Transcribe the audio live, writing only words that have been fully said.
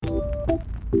Hey,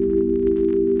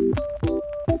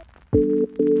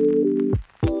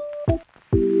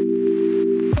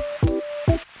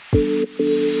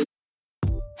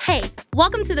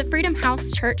 welcome to the Freedom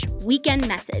House Church Weekend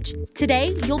Message.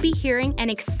 Today, you'll be hearing an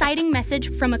exciting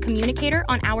message from a communicator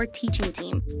on our teaching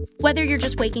team. Whether you're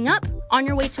just waking up, on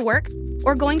your way to work,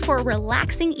 or going for a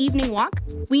relaxing evening walk,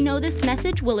 we know this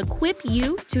message will equip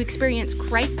you to experience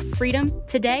Christ's freedom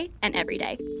today and every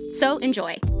day. So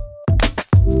enjoy.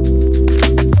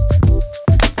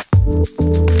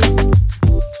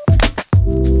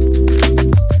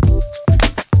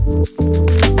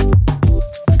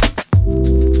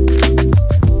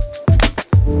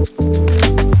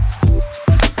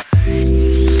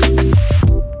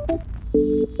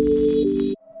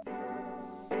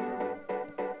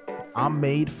 I'm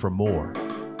made for more.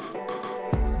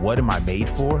 What am I made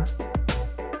for?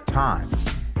 Time.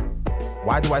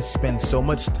 Why do I spend so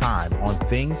much time on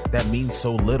things that mean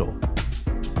so little?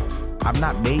 I'm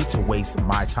not made to waste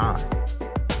my time.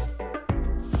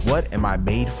 What am I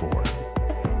made for?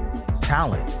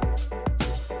 Talent.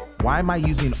 Why am I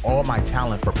using all my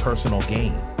talent for personal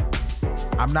gain?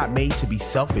 I'm not made to be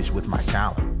selfish with my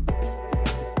talent.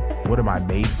 What am I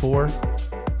made for?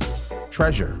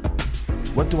 Treasure.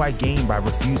 What do I gain by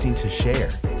refusing to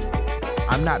share?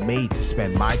 I'm not made to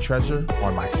spend my treasure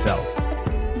on myself.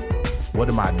 What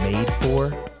am I made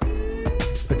for?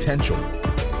 Potential.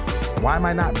 Why am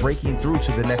I not breaking through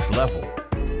to the next level?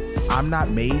 I'm not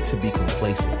made to be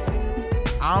complacent.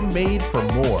 I'm made for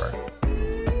more.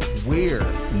 We're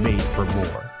made for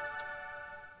more.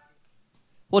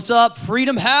 What's up,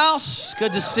 Freedom House?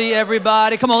 Good to see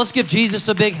everybody. Come on, let's give Jesus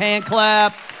a big hand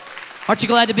clap. Aren't you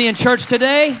glad to be in church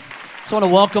today? I want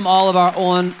to welcome all of our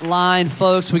online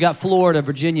folks. We got Florida,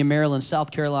 Virginia, Maryland, South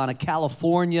Carolina,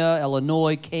 California,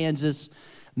 Illinois, Kansas,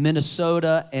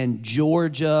 Minnesota, and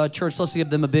Georgia. Church, let's give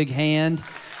them a big hand.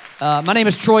 My name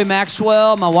is Troy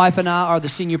Maxwell. My wife and I are the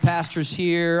senior pastors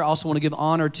here. I also want to give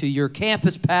honor to your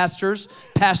campus pastors,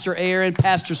 Pastor Aaron,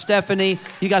 Pastor Stephanie.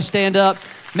 You guys stand up.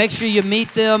 Make sure you meet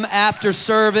them after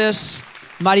service.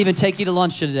 Might even take you to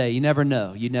lunch today. You never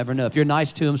know. You never know. If you're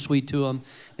nice to them, sweet to them,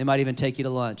 they might even take you to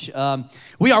lunch.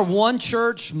 We are one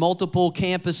church, multiple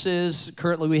campuses.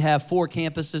 Currently, we have 4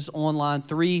 campuses online,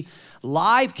 3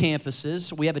 live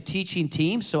campuses. We have a teaching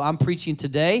team, so I'm preaching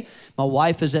today. My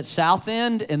wife is at South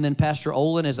End, and then Pastor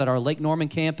Olin is at our Lake Norman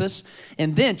campus.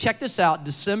 And then, check this out,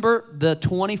 December the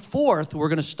 24th, we're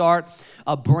going to start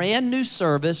a brand new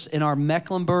service in our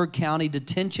Mecklenburg County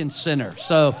Detention Center.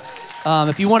 So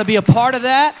if you want to be a part of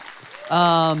that,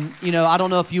 I don't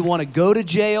know if you want to go to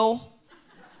jail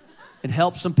and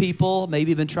help some people, maybe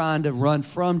even trying to run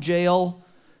from jail,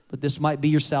 but this might be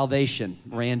your salvation.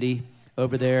 Randy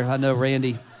over there, I know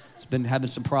Randy has been having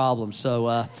some problems.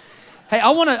 So, hey,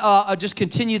 I want to just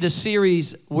continue the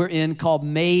series we're in called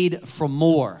Made for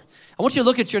More. I want you to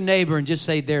look at your neighbor and just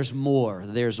say, there's more,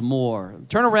 there's more.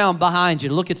 Turn around behind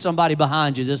you, look at somebody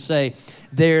behind you, just say,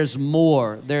 there's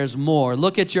more, there's more.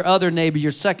 Look at your other neighbor,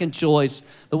 your second choice,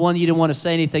 the one you didn't want to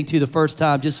say anything to the first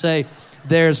time, just say,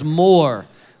 there's more.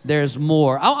 There's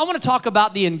more. I want to talk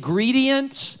about the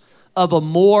ingredients of a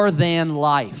more than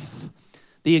life.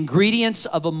 The ingredients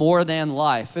of a more than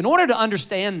life. In order to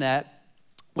understand that,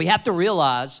 we have to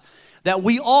realize that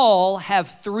we all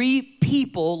have 3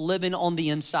 people living on the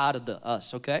inside of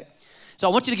us, okay? So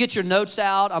I want you to get your notes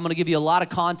out. I'm going to give you a lot of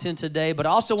content today, but I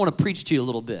also want to preach to you a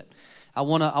little bit. I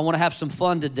want to have some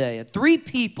fun today. 3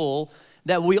 people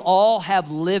that we all have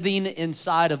living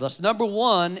inside of us. Number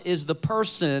 1 is the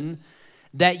person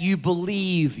that you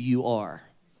believe you are.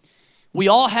 We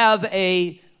all have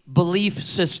a belief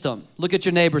system. Look at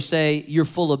your neighbor, say, you're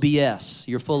full of BS.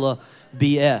 You're full of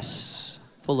BS.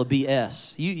 Full of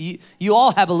BS. You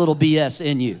all have a little BS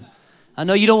in you. I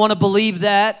know you don't want to believe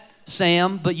that,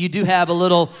 Sam, but you do have a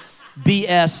little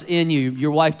BS in you.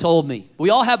 Your wife told me. We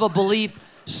all have a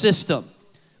belief system.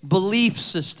 Belief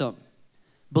system.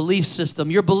 Belief system.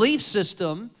 Your belief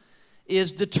system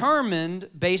is determined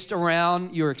based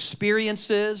around your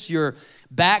experiences, your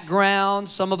background.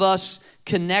 Some of us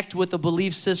connect with the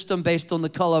belief system based on the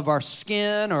color of our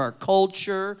skin or our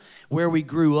culture, where we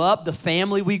grew up, the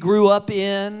family we grew up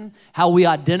in, how we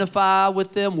identify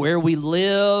with them, where we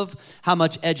live, how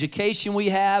much education we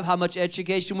have, how much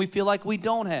education we feel like we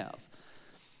don't have.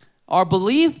 Our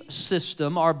belief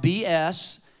system, our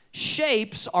BS,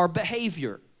 shapes our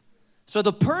behavior. So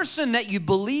the person that you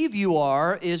believe you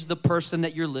are is the person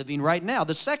that you're living right now.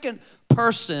 The second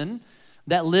person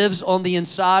that lives on the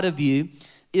inside of you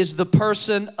is the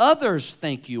person others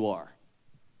think you are.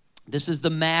 This is the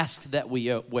mask that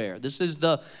we wear. This is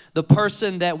the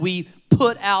person that we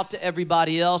put out to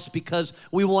everybody else because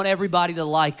we want everybody to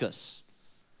like us.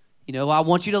 You know, I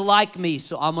want you to like me,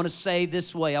 so I'm going to say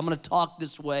this way. I'm going to talk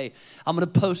this way. I'm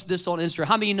going to post this on Instagram.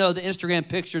 How many of you know the Instagram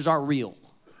pictures aren't real?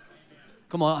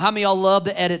 Come on. How many of y'all love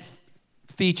the edit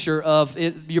feature of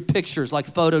your pictures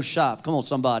like Photoshop? Come on,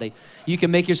 somebody. You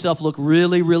can make yourself look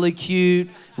really, really cute,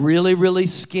 really, really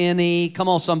skinny. Come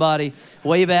on, somebody.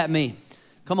 Wave at me.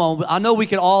 Come on. I know we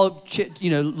could all,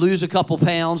 lose a couple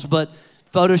pounds, but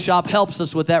Photoshop helps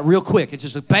us with that real quick. It's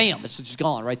just like, bam, it's just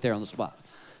gone right there on the spot.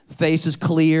 The face is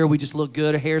clear. We just look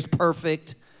good. Our hair's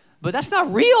perfect. But that's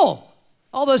not real.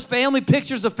 All those family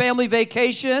pictures of family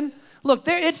vacation. Look,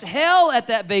 it's hell at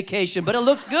that vacation, but it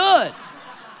looks good.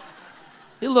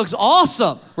 It looks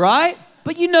awesome, right?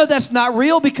 But you know that's not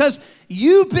real because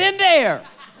you've been there.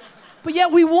 But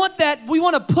yet we want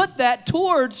to put that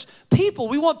towards people.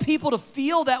 We want people to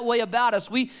feel that way about us.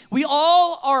 We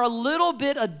all are a little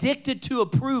bit addicted to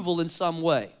approval in some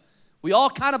way. We all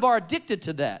kind of are addicted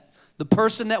to that. The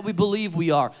person that we believe we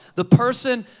are, the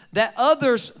person that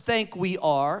others think we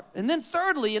are. And then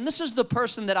thirdly, and this is the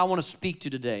person that I want to speak to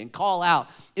today and call out,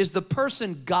 is the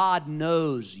person God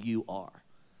knows you are.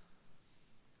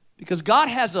 Because God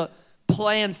has a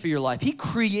plan for your life. He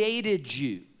created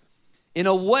you in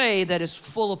a way that is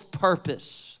full of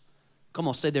purpose. Come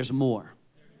on, say there's more.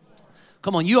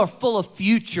 Come on, you are full of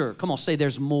future. Come on, say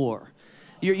there's more.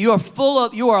 You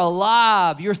are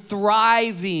alive. You're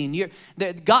thriving.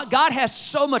 God has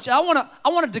so much. I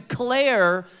want to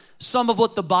declare some of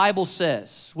what the Bible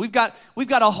says. We've got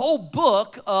a whole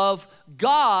book of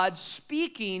God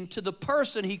speaking to the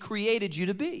person He created you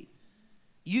to be.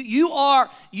 You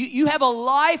have a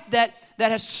life that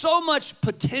has so much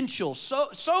potential,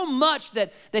 so much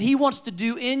that He wants to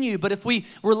do in you. But if we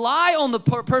rely on the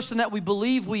person that we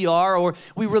believe we are, or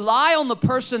we rely on the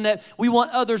person that we want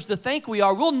others to think we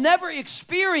are, we'll never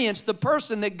experience the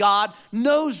person that God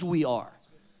knows we are.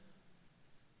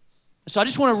 So I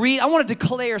just want to read, I want to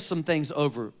declare some things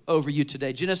over you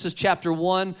today. Genesis chapter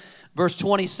 1. Verse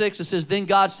 26, it says, then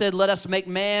God said, let us make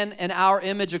man in our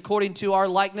image according to our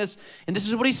likeness. And this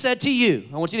is what He said to you.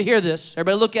 I want you to hear this.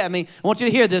 Everybody look at me. I want you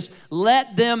to hear this.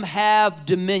 Let them have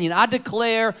dominion. I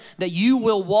declare that you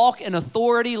will walk in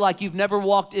authority like you've never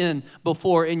walked in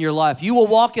before in your life. You will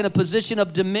walk in a position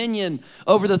of dominion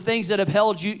over the things that have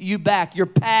held you back, your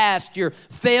past, your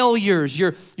failures,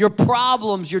 your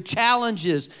problems, your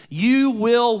challenges. You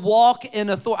will walk in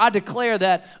authority. I declare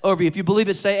that over you. If you believe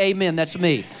it, say amen. That's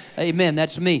me. Amen.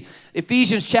 That's me.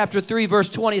 Ephesians chapter 3, verse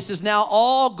 20, it says, now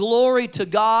all glory to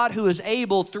God who is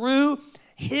able through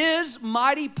His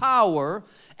mighty power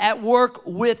at work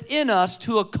within us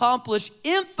to accomplish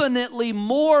infinitely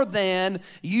more than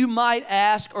you might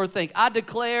ask or think. I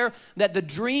declare that the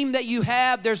dream that you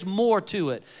have, there's more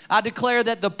to it. I declare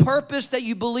that the purpose that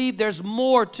you believe, there's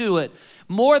more to it.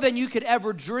 More than you could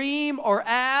ever dream or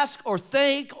ask or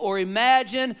think or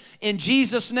imagine. In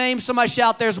Jesus' name, somebody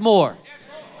shout, there's more.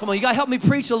 Come on, you got to help me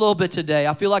preach a little bit today.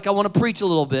 I feel like I want to preach a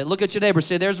little bit. Look at your neighbor.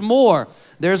 Say, there's more.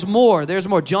 There's more. There's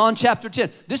more. John chapter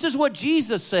 10. This is what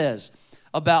Jesus says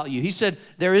about you. He said,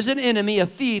 there is an enemy, a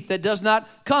thief, that does not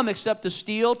come except to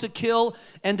steal, to kill,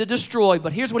 and to destroy.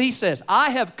 But here's what He says. I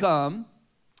have come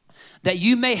that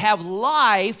you may have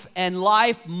life and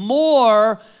life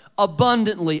more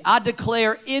abundantly. I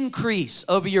declare increase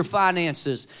over your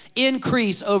finances,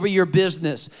 increase over your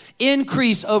business,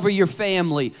 increase over your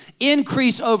family,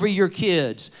 increase over your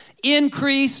kids,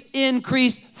 increase,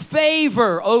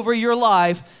 favor over your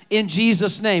life in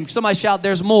Jesus' name. Somebody shout,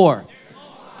 there's more.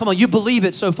 Come on, you believe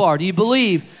it so far. Do you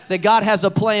believe that God has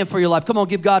a plan for your life? Come on,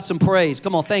 give God some praise.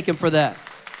 Come on, thank Him for that.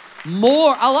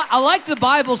 More. I like the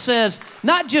Bible says,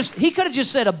 not just, He could have just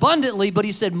said abundantly, but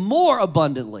He said more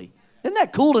abundantly. Isn't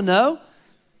that cool to know?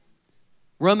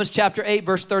 Romans chapter 8,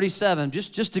 verse 37,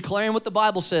 just declaring what the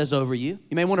Bible says over you.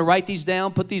 You may want to write these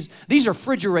down. These are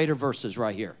refrigerator verses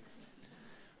right here.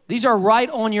 These are right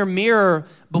on your mirror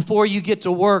before you get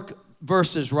to work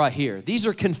verses right here. These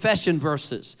are confession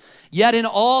verses. Yet in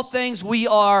all things we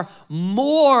are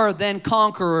more than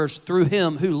conquerors through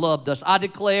Him who loved us. I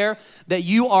declare that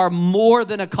you are more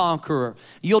than a conqueror.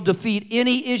 You'll defeat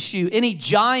any issue, any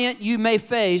giant you may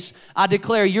face. I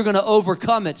declare you're going to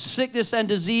overcome it. Sickness and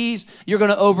disease, you're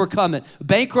going to overcome it.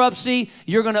 Bankruptcy,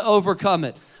 you're going to overcome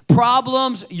it.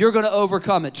 Problems, you're going to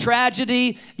overcome it.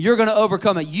 Tragedy, you're going to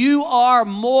overcome it. You are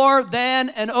more than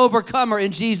an overcomer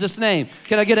in Jesus' name.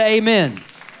 Can I get an amen?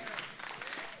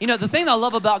 You know, the thing I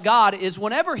love about God is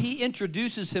whenever He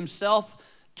introduces Himself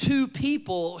to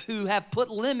people who have put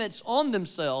limits on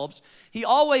themselves, He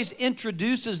always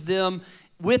introduces them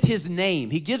with his name.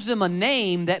 He gives them a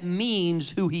name that means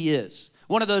who he is.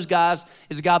 One of those guys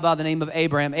is a guy by the name of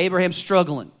Abraham. Abraham's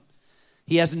struggling.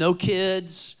 He has no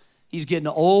kids. He's getting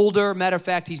older. Matter of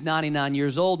fact, he's 99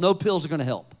 years old. No pills are going to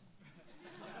help.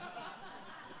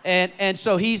 And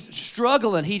so he's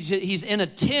struggling. He's in a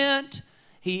tent.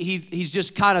 He's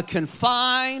just kind of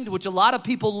confined, which a lot of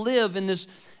people live in this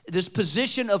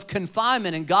position of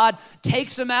confinement, and God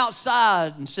takes them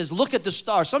outside and says, look at the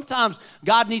stars. Sometimes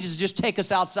God needs to just take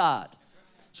us outside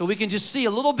so we can just see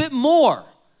a little bit more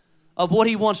of what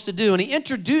he wants to do. And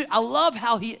I love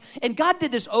how and God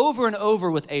did this over and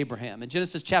over with Abraham. In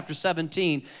Genesis chapter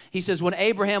 17, he says, when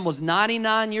Abraham was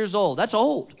 99 years old, that's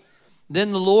old,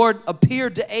 then the Lord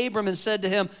appeared to Abram and said to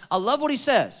him, I love what he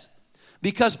says,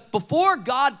 because before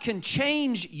God can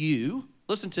change you,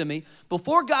 listen to me,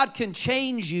 before God can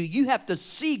change you, you have to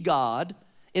see God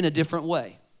in a different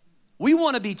way. We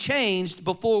want to be changed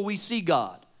before we see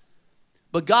God.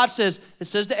 But God says, it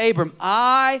says to Abram,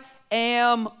 I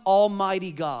am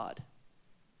Almighty God.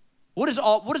 What does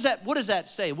that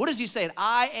say? What is he saying?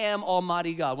 I am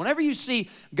Almighty God. Whenever you see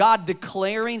God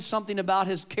declaring something about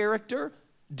his character,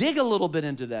 dig a little bit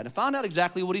into that and find out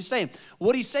exactly what he's saying.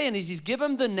 What he's saying is he's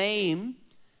given the name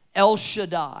El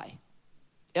Shaddai.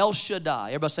 El Shaddai.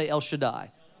 Everybody say El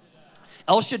Shaddai.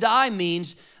 El Shaddai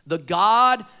means the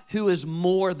God who is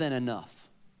more than enough.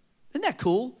 Isn't that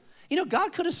cool? You know,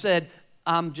 God could have said,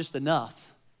 I'm just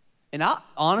enough. And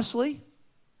honestly,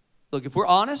 look, if we're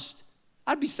honest,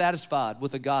 I'd be satisfied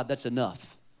with a God that's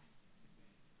enough.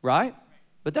 Right?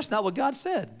 But that's not what God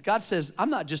said. God says, I'm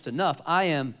not just enough. I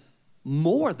am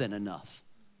more than enough.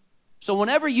 So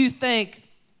whenever you think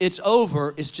it's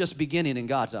over, it's just beginning in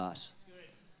God's eyes.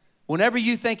 Whenever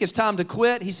you think it's time to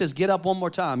quit, he says, get up one more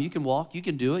time. You can walk, you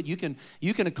can do it, you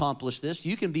can accomplish this,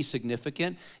 you can be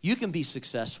significant, you can be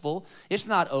successful. It's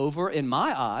not over in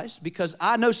my eyes because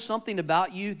I know something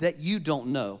about you that you don't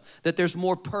know, that there's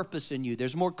more purpose in you,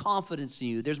 there's more confidence in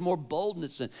you, there's more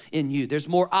boldness in you, there's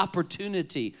more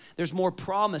opportunity, there's more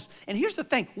promise. And here's the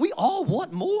thing, we all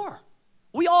want more.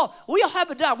 We all have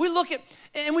a doubt. We look at,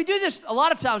 and we do this a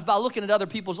lot of times by looking at other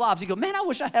people's lives. You go, man, I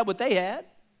wish I had what they had.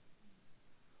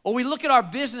 Or we look at our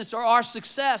business or our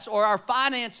success or our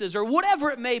finances or whatever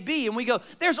it may be, and we go,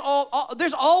 there's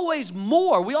always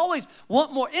more. We always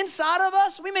want more. Inside of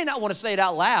us, we may not want to say it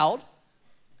out loud,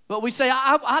 but we say,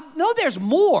 I know there's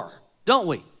more, don't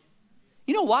we?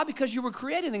 You know why? Because you were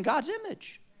created in God's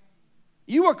image.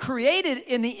 You were created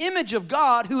in the image of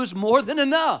God who is more than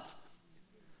enough.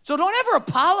 So don't ever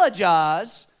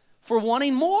apologize for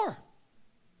wanting more.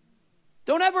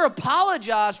 Don't ever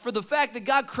apologize for the fact that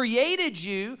God created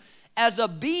you as a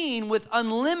being with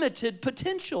unlimited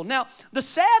potential. Now, the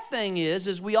sad thing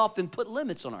is we often put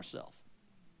limits on ourselves.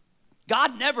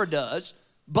 God never does,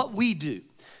 but we do.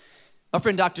 Our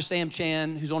friend Dr. Sam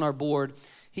Chan, who's on our board,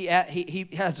 he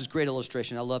has this great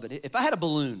illustration. I love it. If I had a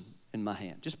balloon in my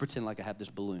hand, just pretend like I have this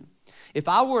balloon. If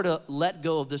I were to let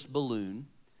go of this balloon,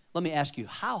 let me ask you,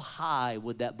 how high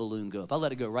would that balloon go? If I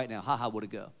let it go right now, how high would it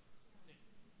go?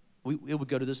 It would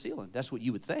go to the ceiling. That's what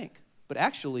you would think. But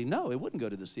actually, no, it wouldn't go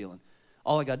to the ceiling.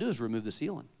 All I got to do is remove the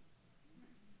ceiling.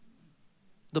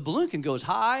 The balloon can go as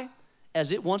high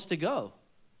as it wants to go.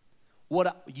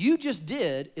 What you just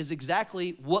did is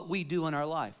exactly what we do in our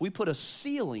life. We put a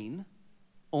ceiling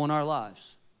on our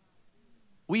lives.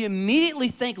 We immediately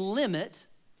think limit,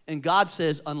 and God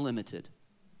says unlimited.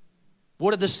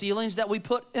 What are the ceilings that we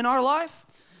put in our life?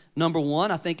 Number one,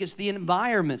 I think it's the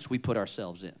environments we put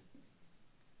ourselves in.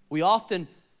 We often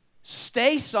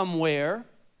stay somewhere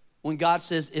when God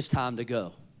says it's time to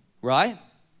go, right?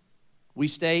 We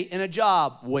stay in a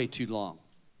job way too long.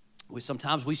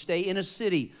 Sometimes we stay in a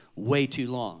city way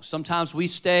too long. Sometimes we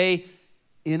stay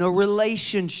in a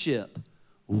relationship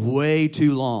way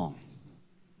too long.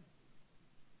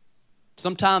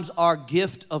 Sometimes our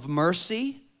gift of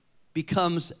mercy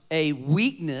becomes a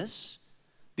weakness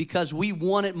because we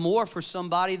want it more for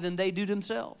somebody than they do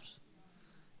themselves.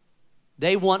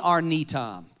 They want our knee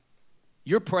time.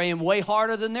 You're praying way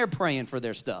harder than they're praying for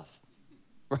their stuff,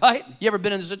 right? You ever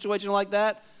been in a situation like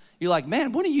that? You're like,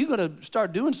 man, when are you going to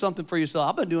start doing something for yourself?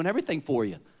 I've been doing everything for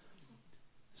you.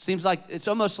 Seems like it's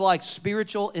almost like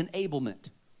spiritual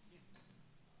enablement.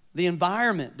 The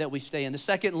environment that we stay in. The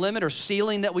second limit or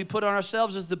ceiling that we put on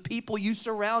ourselves is the people you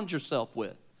surround yourself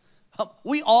with.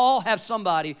 We all have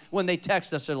somebody, when they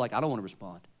text us, they're like, I don't want to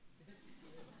respond.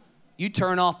 You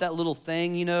turn off that little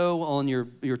thing, you know, on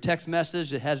your text message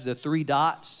that has the 3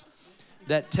 dots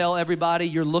that tell everybody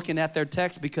you're looking at their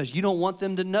text because you don't want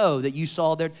them to know that you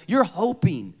saw you're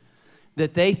hoping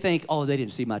that they think, oh, they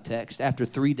didn't see my text. After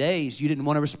 3 days, you didn't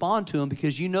want to respond to them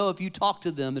because you know if you talk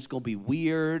to them, it's going to be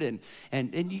weird. And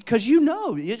because you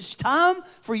know it's time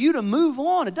for you to move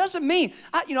on. It doesn't mean,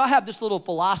 I have this little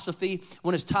philosophy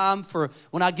when it's time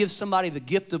when I give somebody the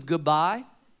gift of goodbye,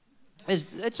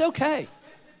 it's okay.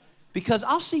 Because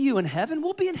I'll see you in heaven.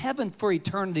 We'll be in heaven for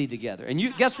eternity together. And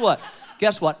you, guess what?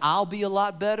 I'll be a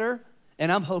lot better,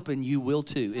 and I'm hoping you will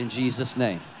too, in Jesus'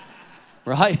 name.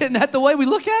 Right? Isn't that the way we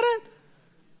look at it?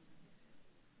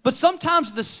 But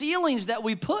sometimes the ceilings that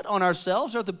we put on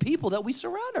ourselves are the people that we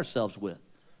surround ourselves with.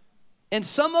 And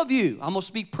some of you, I'm going to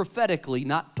speak prophetically,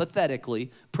 not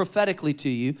pathetically, prophetically to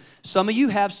you. Some of you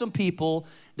have some people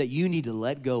that you need to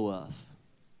let go of.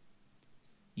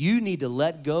 You need to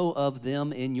let go of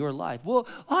them in your life. Well,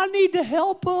 I need to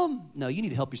help them. No, you need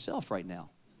to help yourself right now.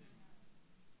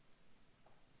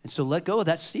 And so let go of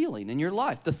that ceiling in your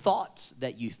life, the thoughts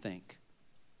that you think.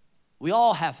 We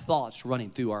all have thoughts running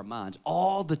through our minds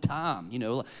all the time.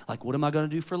 Like, what am I going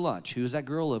to do for lunch? Who's that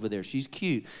girl over there? She's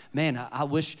cute. Man, I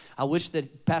wish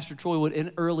that Pastor Troy would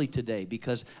end early today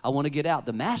because I want to get out.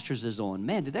 The Masters is on.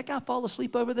 Man, did that guy fall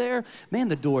asleep over there? Man,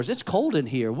 the doors, it's cold in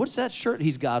here. What's that shirt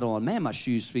he's got on? Man, my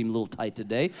shoes seem a little tight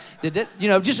today. But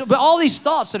all these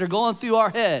thoughts that are going through our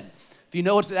head. If you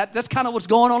know that's kind of what's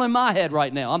going on in my head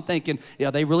right now. I'm thinking,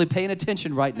 yeah, they really paying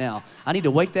attention right now. I need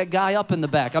to wake that guy up in the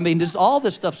back. Just all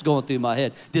this stuff's going through my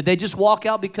head. Did they just walk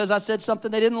out because I said something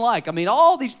they didn't like?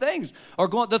 All these things are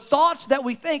going. The thoughts that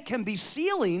we think can be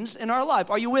ceilings in our life.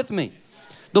 Are you with me?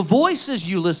 The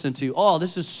voices you listen to. Oh,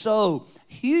 this is so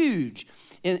huge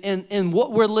in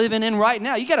what we're living in right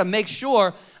now. You got to make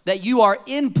sure that you are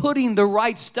inputting the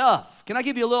right stuff. Can I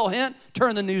give you a little hint?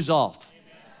 Turn the news off.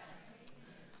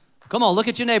 Come on, look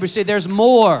at your neighbor. Say, there's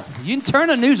more. You can turn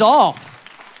the news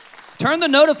off. Turn the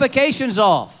notifications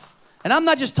off. And I'm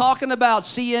not just talking about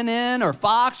CNN or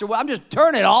Fox I'm just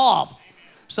turn it off.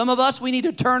 Some of us, we need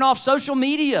to turn off social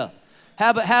media.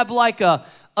 Have like a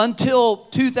until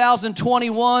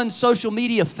 2021 social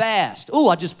media fast. Oh,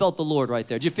 I just felt the Lord right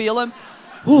there. Did you feel him?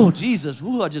 Oh, Jesus.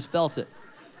 Oh, I just felt it.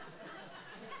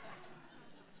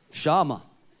 Shama.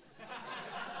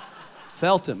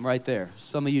 Felt him right there.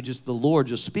 Some of you the Lord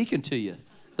just speaking to you.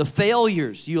 The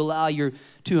failures you allow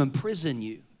to imprison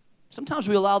you. Sometimes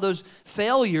we allow those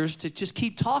failures to just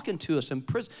keep talking to us. And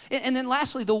then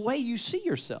lastly, the way you see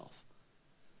yourself.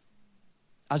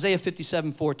 Isaiah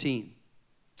 57:14.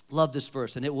 Love this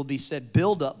verse. And it will be said,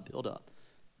 build up.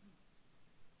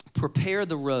 Prepare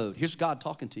the road. Here's God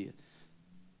talking to you.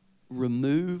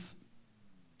 Remove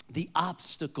the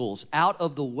obstacles out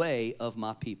of the way of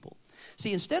my people.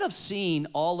 See, instead of seeing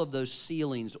all of those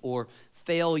ceilings or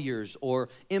failures or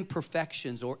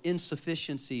imperfections or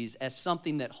insufficiencies as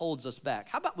something that holds us back,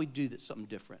 how about we do something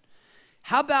different?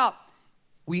 How about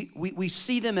we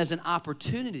see them as an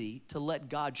opportunity to let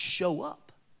God show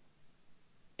up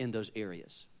in those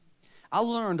areas? I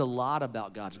learned a lot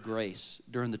about God's grace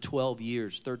during the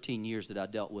 13 years that I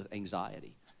dealt with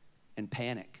anxiety and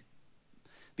panic.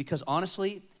 Because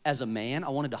honestly, as a man, I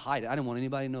wanted to hide it. I didn't want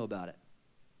anybody to know about it.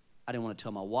 I didn't want to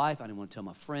tell my wife. I didn't want to tell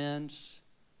my friends.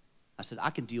 I said,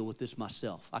 I can deal with this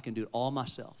myself. I can do it all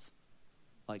myself.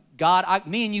 Like, God,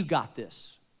 me and you got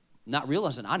this. Not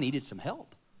realizing I needed some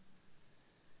help.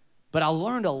 But I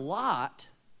learned a lot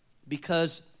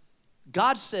because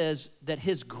God says that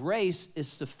his grace is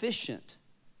sufficient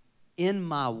in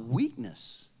my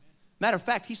weakness. Matter of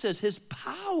fact, he says his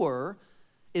power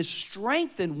is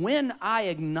strengthened when I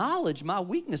acknowledge my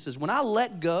weaknesses. When I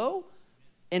let go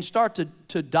and start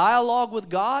to dialogue with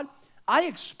God, I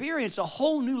experience a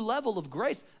whole new level of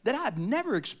grace that I've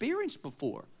never experienced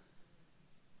before.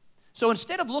 So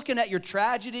instead of looking at your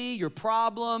tragedy, your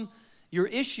problem, your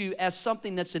issue as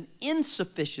something that's an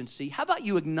insufficiency, how about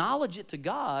you acknowledge it to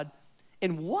God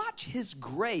and watch his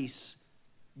grace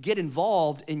get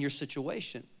involved in your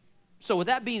situation? So with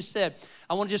that being said,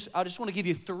 I just want to give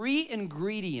you 3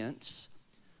 ingredients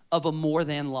of a more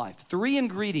than life. 3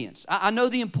 ingredients. I know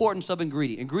the importance of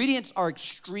ingredients. Ingredients are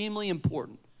extremely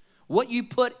important. What you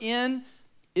put in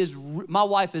my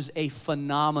wife is a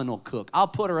phenomenal cook. I'll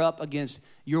put her up against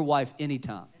your wife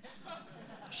anytime.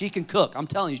 She can cook. I'm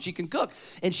telling you, she can cook.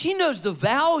 And she knows the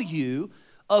value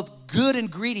of good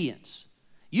ingredients.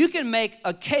 You can make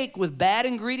a cake with bad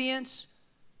ingredients,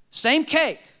 same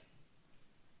cake,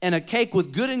 and a cake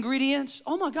with good ingredients.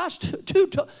 Oh my gosh,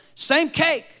 same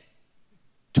cake.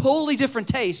 Totally different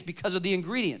taste because of the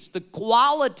ingredients, the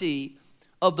quality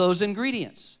of those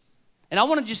ingredients. And I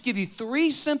want to just give you 3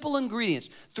 simple ingredients,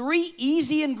 3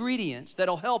 easy ingredients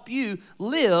that'll help you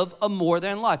live a more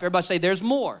than life. Everybody say, there's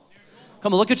more.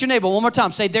 Come on, look at your neighbor one more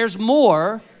time. Say, there's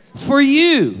more for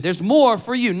you. There's more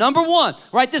for you. Number one,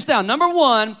 write this down. Number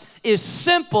one is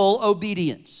simple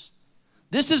obedience.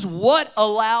 This is what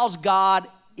allows God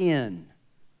in.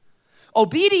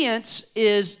 Obedience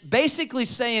is basically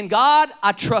saying, God,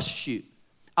 I trust you.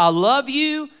 I love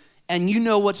you, and you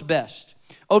know what's best.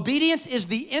 Obedience is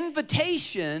the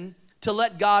invitation to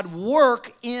let God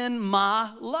work in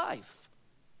my life.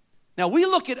 Now, we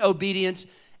look at obedience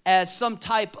as some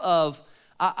type of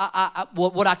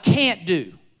what I can't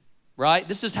do, right?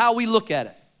 This is how we look at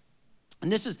it.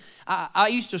 And this is, I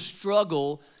used to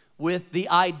struggle with the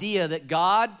idea that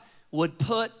God would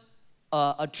put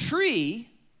a tree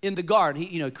in the garden.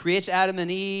 He, creates Adam and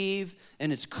Eve,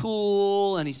 and it's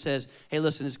cool, and he says, hey,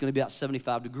 listen, it's going to be about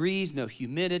 75 degrees, no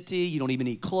humidity, you don't even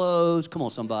need clothes. Come on,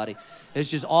 somebody.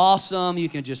 It's just awesome. You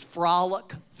can just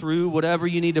frolic through whatever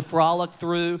you need to frolic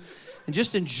through and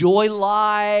just enjoy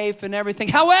life and everything.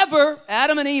 However,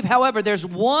 Adam and Eve, there's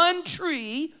one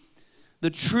tree, the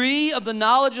tree of the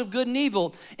knowledge of good and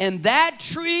evil, and that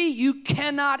tree you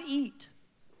cannot eat.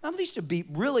 I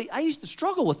used to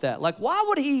struggle with that. Like, why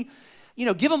would he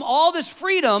give them all this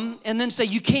freedom and then say,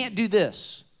 you can't do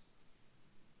this?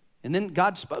 And then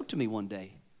God spoke to me one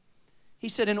day. He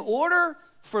said, in order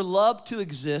for love to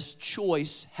exist,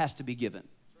 choice has to be given.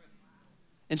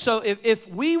 And so if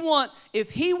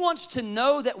he wants to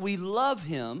know that we love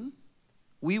him,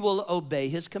 we will obey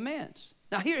his commands.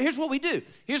 Now here's what we do.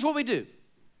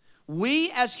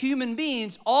 We as human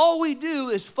beings, all we do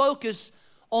is focus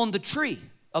on the tree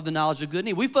of the knowledge of good and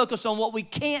evil. We focus on what we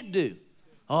can't do.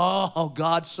 Oh,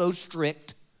 God's so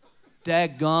strict.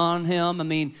 Daggone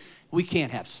him. We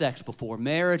can't have sex before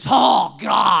marriage. Oh,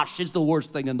 gosh, it's the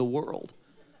worst thing in the world.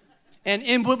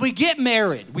 And when we get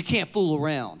married, we can't fool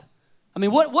around. I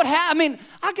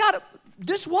got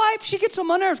this wife, she gets on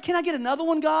my nerves. Can I get another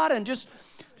one, God? And just,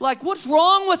 what's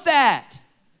wrong with that?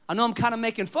 I know I'm kind of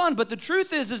making fun, but the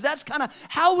truth is that's kind of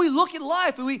how we look at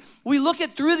life. We look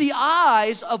at through the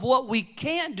eyes of what we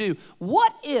can't do.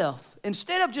 What if,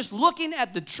 instead of just looking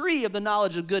at the tree of the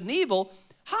knowledge of good and evil,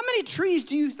 how many trees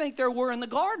do you think there were in the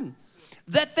garden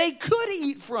that they could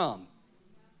eat from?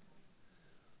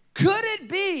 Could it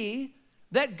be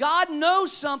that God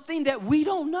knows something that we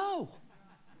don't know?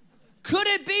 Could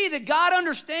it be that God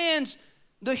understands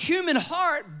the human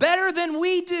heart better than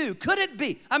we do? Could it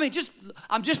be? I'm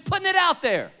just putting it out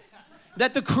there.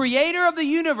 That the creator of the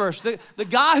universe, the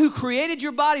guy who created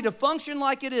your body to function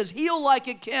like it is, heal like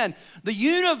it can, the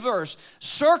universe,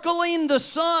 circling the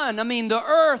sun, the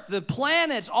earth, the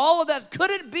planets, all of that, could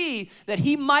it be that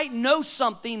he might know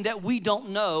something that we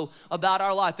don't know about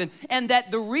our life? And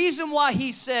that the reason why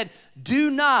he said,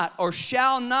 do not or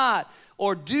shall not,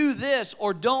 or do this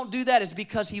or don't do that, is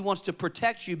because he wants to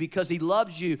protect you, because he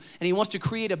loves you, and he wants to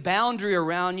create a boundary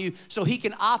around you so he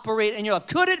can operate in your life.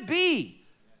 Could it be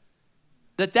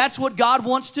that that's what God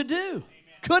wants to do? Amen.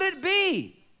 Could it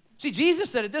be? See, Jesus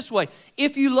said it this way: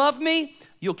 if you love me,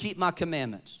 you'll keep my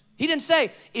commandments. He didn't say,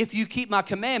 if you keep my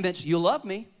commandments, you'll love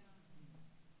me.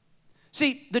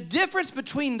 See, the difference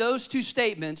between those two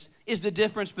statements is the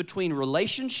difference between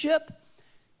relationship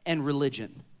and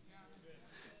religion.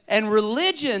 And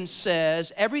religion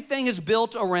says everything is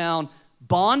built around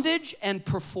bondage and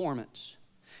performance.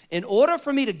 In order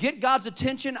for me to get God's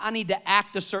attention, I need to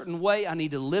act a certain way. I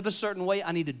need to live a certain way.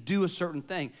 I need to do a certain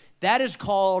thing. That is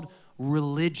called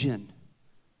religion.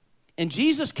 And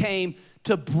Jesus came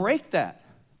to break that.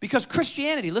 Because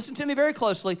Christianity, listen to me very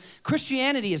closely,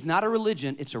 Christianity is not a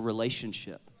religion, it's a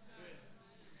relationship.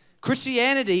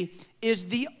 Christianity is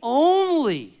the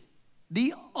only,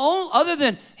 other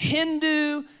than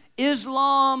Hindu,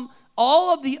 Islam,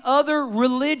 all of the other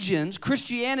religions,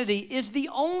 Christianity is the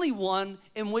only one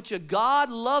in which a God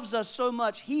loves us so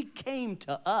much, he came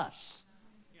to us.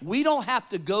 We don't have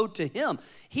to go to him.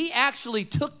 He actually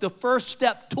took the first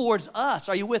step towards us.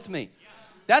 Are you with me?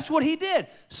 That's what he did.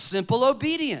 Simple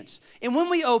obedience. And when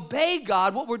we obey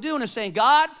God, what we're doing is saying,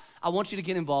 God, I want you to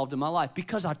get involved in my life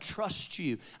because I trust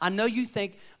you. I know you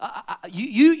think,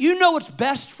 you know what's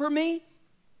best for me.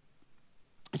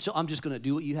 And so I'm just going to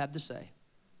do what you have to say.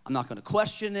 I'm not going to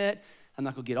question it. I'm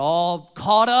not going to get all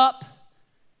caught up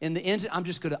in the ends.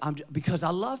 Because I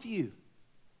love you.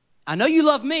 I know you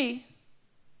love me.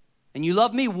 And you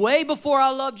loved me way before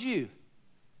I loved you.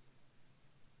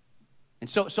 And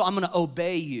so I'm going to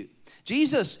obey you.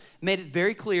 Jesus made it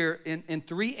very clear in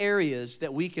 3 areas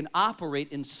that we can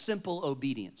operate in simple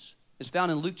obedience. It's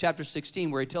found in Luke chapter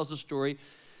 16, where he tells the story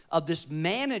of this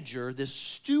manager, this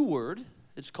steward,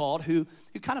 it's called, who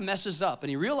kind of messes up. And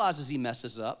he realizes he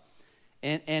messes up.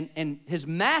 And his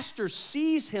master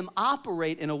sees him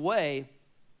operate in a way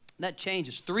that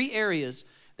changes. 3 areas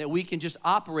that we can just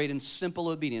operate in simple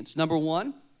obedience. Number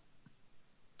one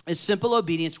is simple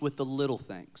obedience with the little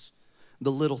things.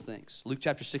 The little things. Luke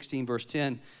chapter 16, verse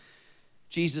 10,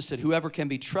 Jesus said, whoever can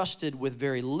be trusted with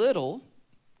very little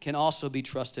can also be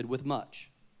trusted with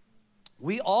much.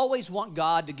 We always want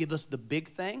God to give us the big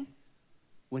thing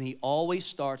when he always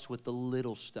starts with the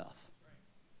little stuff.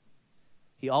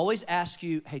 He always asks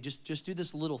you, hey, just do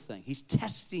this little thing. He's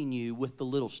testing you with the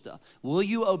little stuff. Will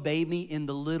you obey me in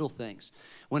the little things?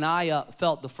 When I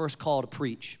felt the first call to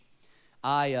preach,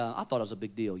 I thought it was a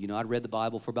big deal. You know, I'd read the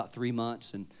Bible for about 3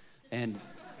 months, and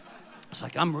it's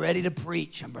like, I'm ready to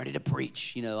preach. I'm ready to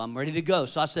preach. You know, I'm ready to go.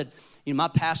 So I said, you know, my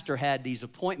pastor had these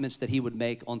appointments that he would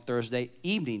make on Thursday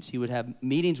evenings. He would have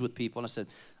meetings with people, and I said,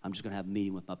 I'm just going to have a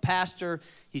meeting with my pastor.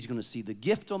 He's going to see the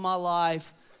gift of my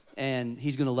life, and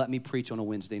he's going to let me preach on a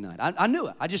Wednesday night. I knew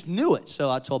it. I just knew it.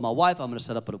 So I told my wife I'm going to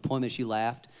set up an appointment. She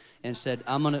laughed and said,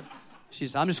 I'm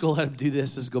just going to let him do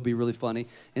this. This is going to be really funny.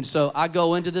 And so I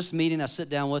go into this meeting. I sit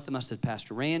down with him. I said,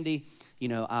 Pastor Randy, you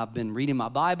know, I've been reading my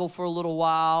Bible for a little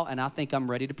while, and I think I'm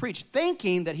ready to preach,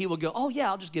 thinking that he would go, oh, yeah,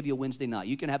 I'll just give you a Wednesday night.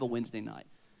 You can have a Wednesday night.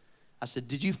 I said,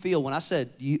 did you feel, when I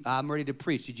said, I'm ready to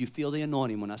preach, did you feel the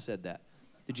anointing when I said that?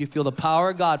 Did you feel the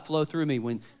power of God flow through me?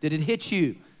 Did it hit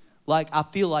you? Like, I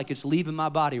feel like it's leaving my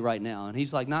body right now. And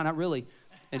he's like, no, not really.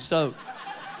 And so,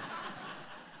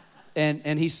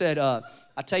 and he said, I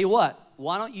tell you what,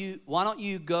 why don't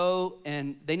you go,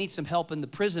 and they need some help in the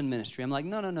prison ministry. I'm like,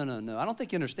 no. I don't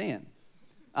think you understand.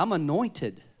 I'm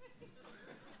anointed.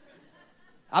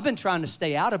 I've been trying to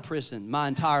stay out of prison my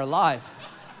entire life.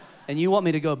 And you want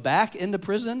me to go back into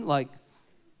prison? Like,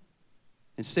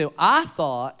 and so I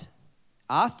thought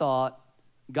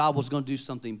God was going to do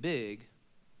something big,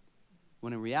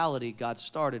 when in reality, God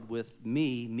started with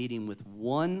me meeting with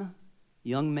one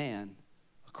young man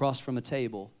across from a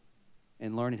table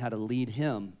and learning how to lead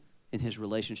him in his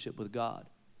relationship with God.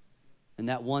 And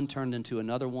that one turned into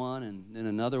another one, and then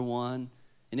another one.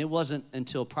 And it wasn't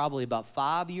until probably about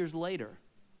 5 years later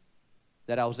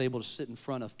that I was able to sit in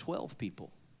front of 12 people.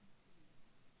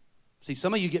 See,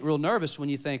 some of you get real nervous when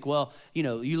you think, well, you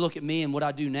know, you look at me and what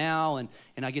I do now, and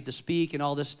I get to speak and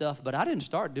all this stuff, but I didn't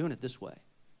start doing it this way.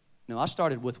 No, I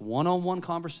started with one-on-one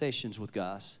conversations with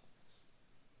guys.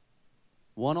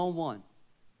 One-on-one.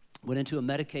 Went into a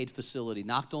Medicaid facility,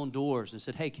 knocked on doors and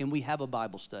said, hey, can we have a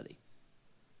Bible study?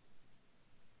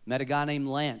 Met a guy named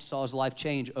Lance, saw his life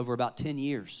change over about 10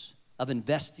 years of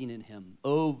investing in him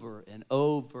over and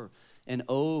over and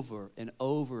over and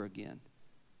over again.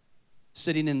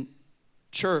 Sitting in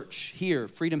church here,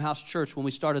 Freedom House Church, when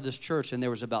we started this church, and there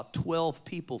was about 12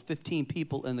 people, 15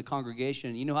 people in the congregation.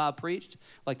 And you know how I preached?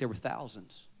 Like there were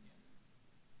thousands.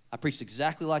 I preached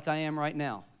exactly like I am right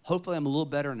now. Hopefully I'm a little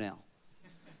better now.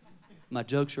 My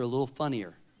jokes are a little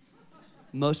funnier.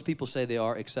 Most people say they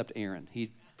are, except Aaron.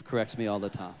 He corrects me all the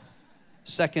time.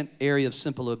 Second area of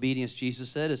simple obedience, Jesus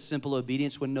said, is simple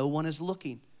obedience when no one is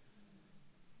looking.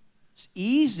 It's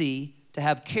easy to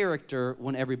have character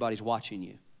when everybody's watching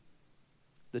you.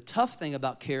 The tough thing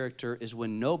about character is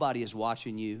when nobody is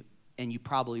watching you and you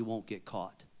probably won't get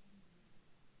caught.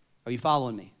 Are you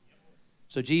following me?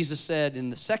 So Jesus said in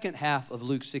the second half of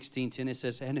Luke 16:10, it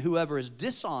says, and whoever is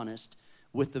dishonest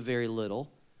with the very little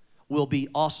will be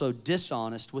also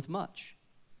dishonest with much.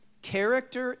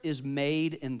 Character is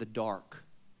made in the dark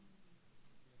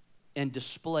and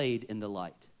displayed in the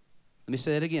light. Let me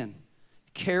say that again.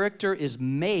 Character is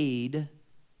made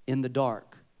in the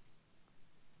dark.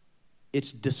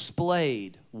 It's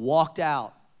displayed, walked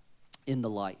out in the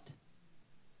light.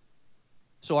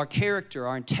 So our character,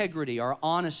 our integrity, our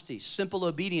honesty, simple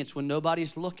obedience when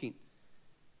nobody's looking.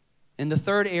 And the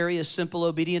third area is simple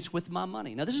obedience with my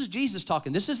money. Now, this is Jesus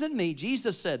talking. This isn't me.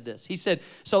 Jesus said this. He said,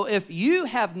 so if you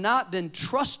have not been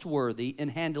trustworthy in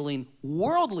handling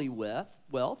worldly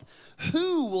wealth,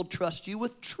 who will trust you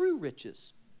with true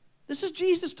riches? This is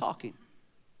Jesus talking.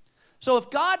 So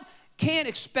if God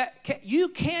you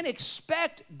can't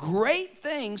expect great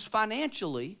things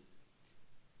financially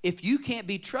if you can't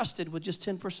be trusted with just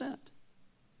 10%.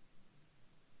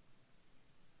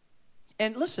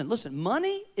 And listen,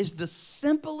 money is the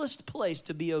simplest place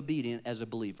to be obedient as a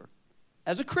believer.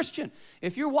 As a Christian,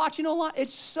 if you're watching online,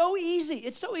 it's so easy.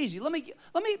 It's so easy. Let me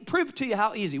prove to you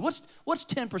how easy. What's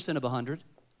 10% of 100?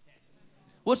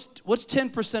 What's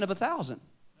 10% of 1,000?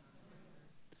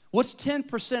 What's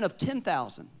 10% of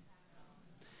 10,000?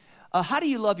 How do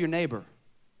you love your neighbor?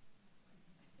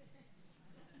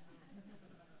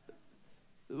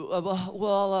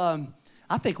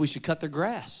 I think we should cut their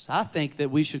grass. I think that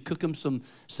we should cook them some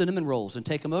cinnamon rolls and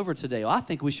take them over today. I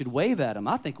think we should wave at them.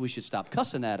 I think we should stop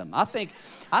cussing at them. I think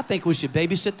we should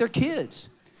babysit their kids.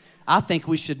 I think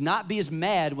we should not be as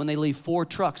mad when they leave 4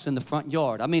 trucks in the front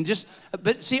yard. I mean,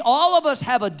 but see, all of us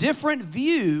have a different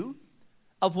view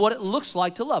of what it looks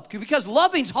like to love, because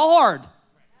loving's hard.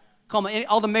 Come on,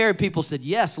 all the married people said,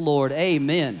 yes, Lord,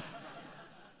 amen.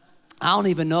 I don't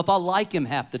even know if I like him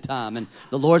half the time. And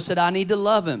the Lord said, I need to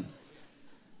love him.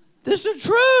 This is the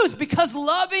truth, because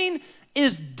loving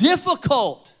is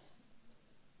difficult.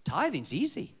 Tithing's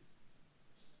easy.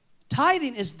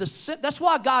 Tithing is that's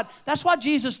why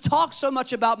Jesus talks so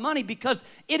much about money, because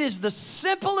it is the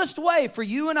simplest way for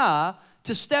you and I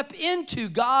to step into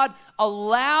God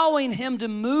allowing him to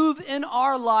move in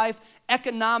our life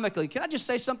economically. Can I just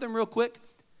say something real quick?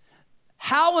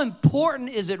 How important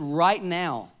is it right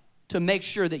now to make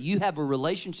sure that you have a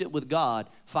relationship with God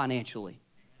financially?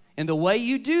 And the way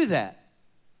you do that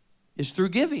is through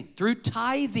giving, through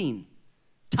tithing.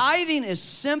 Tithing is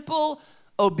simple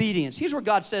obedience. Here's what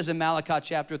God says in Malachi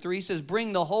chapter 3. He says,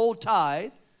 bring the whole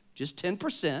tithe, just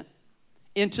 10%,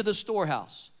 into the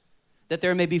storehouse, that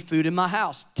there may be food in my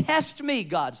house. Test me,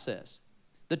 God says.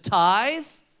 The tithe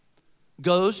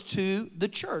goes to the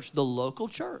church, the local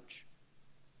church.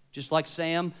 Just like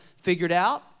Sam figured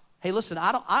out, hey, listen,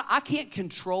 I can't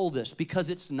control this because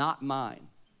it's not mine.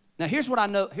 Now, here's what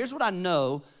I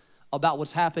know about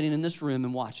what's happening in this room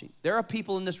and watching. There are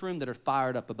people in this room that are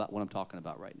fired up about what I'm talking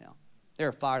about right now.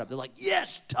 They're fired up. They're like,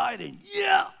 yes, tithing,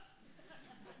 yeah.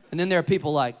 And then there are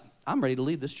people like, I'm ready to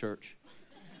leave this church.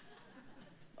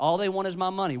 All they want is my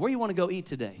money. Where do you want to go eat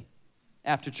today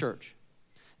after church?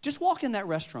 Just walk in that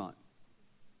restaurant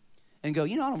and go, I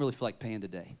don't really feel like paying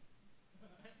today.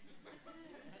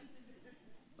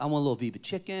 I want a little Viva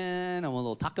chicken. I want a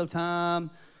little taco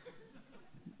time.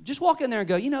 Just walk in there and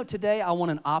go, today I want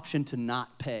an option to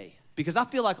not pay, because I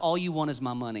feel like all you want is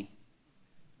my money.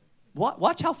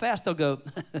 Watch how fast they'll go,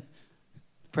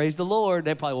 praise the Lord.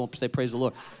 They probably won't say praise the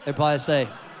Lord. They probably say,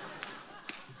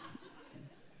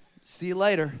 see you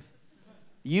later.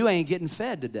 You ain't getting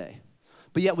fed today.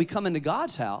 But yet we come into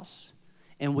God's house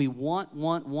and we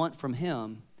want from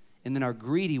him, and then are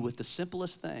greedy with the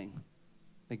simplest thing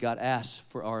that God asks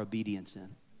for our obedience in.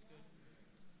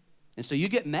 And so you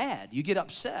get mad, you get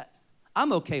upset.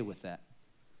 I'm okay with that.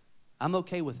 I'm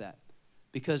okay with that,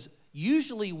 because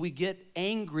usually we get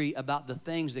angry about the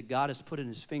things that God has put in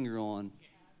his finger on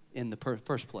in the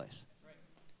first place.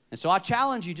 And so I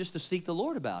challenge you just to seek the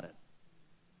Lord about it.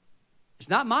 It's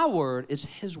not my word, it's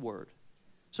his word.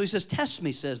 So he says, test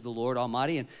me, says the Lord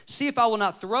Almighty, and see if I will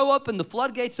not throw open the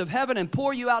floodgates of heaven and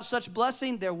pour you out such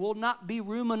blessing, there will not be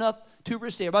room enough to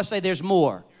receive. Everybody say, there's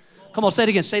more. Come on, say it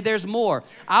again. Say, there's more.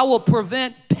 I will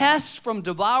prevent pests from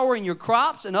devouring your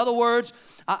crops. In other words,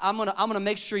 I'm gonna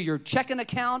make sure your checking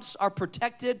accounts are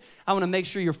protected. I'm gonna make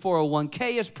sure your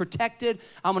 401k is protected.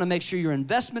 I'm gonna make sure your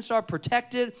investments are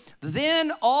protected.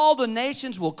 Then all the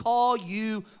nations will call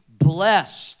you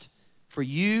blessed, for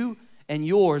you and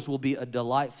yours will be a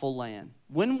delightful land.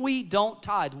 When we don't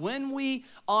tithe, when we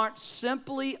aren't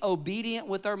simply obedient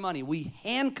with our money, we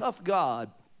handcuff God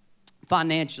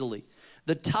financially.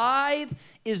 The tithe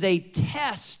is a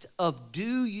test of,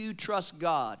 do you trust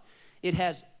God? It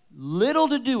has little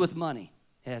to do with money.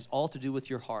 It has all to do with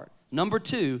your heart. Number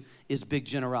 2 is big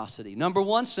generosity. Number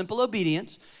 1, simple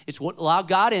obedience. It's what allow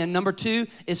God in. Number 2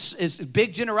 is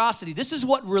big generosity. This is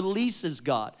what releases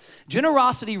God.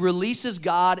 Generosity releases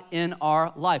God in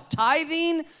our life.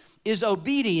 Tithing is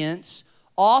obedience.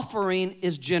 Offering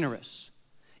is generous.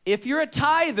 If you're a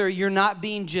tither, you're not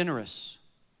being generous.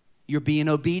 You're being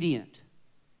obedient.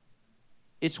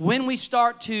 It's when we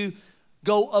start to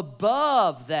go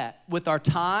above that with our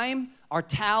time, our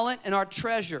talent, and our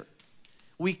treasure.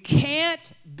 We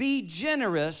can't be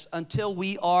generous until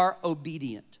we are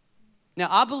obedient. Now,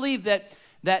 I believe that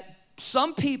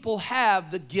some people have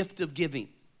the gift of giving.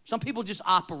 Some people just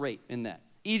operate in that.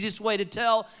 Easiest way to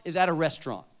tell is at a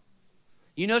restaurant.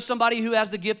 You know somebody who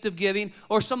has the gift of giving,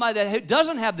 or somebody that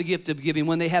doesn't have the gift of giving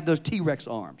when they have those T-Rex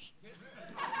arms.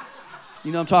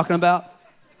 You know what I'm talking about?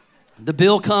 The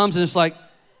bill comes and it's like,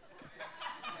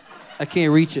 I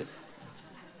can't reach it.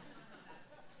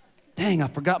 Dang, I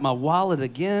forgot my wallet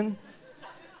again.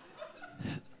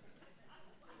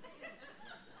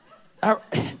 I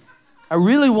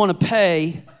really want to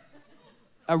pay.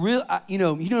 You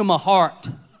know my heart.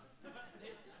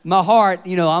 My heart,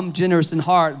 I'm generous in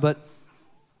heart, but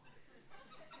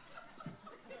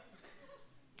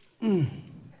can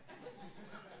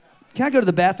I go to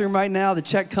the bathroom right now? The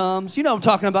check comes. You know what I'm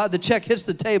talking about. The check hits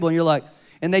the table and you're like,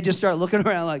 and they just start looking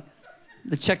around like,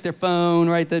 they check their phone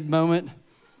right that moment.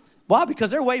 Why?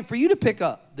 Because they're waiting for you to pick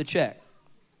up the check.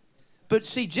 But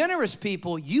see, generous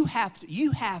people, you have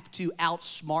to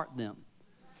outsmart them.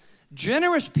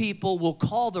 Generous people will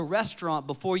call the restaurant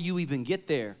before you even get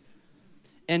there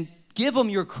and give them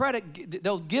your credit.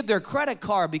 They'll give their credit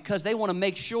card because they want to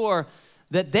make sure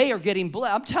that they are getting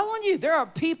blessed. I'm telling you, there are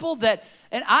people that,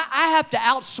 and I have to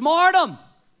outsmart them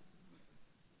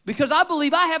because I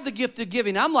believe I have the gift of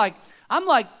giving. I'm like,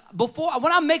 before,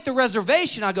 when I make the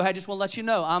reservation, I go, hey, I just want to let you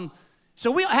know.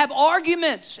 So we have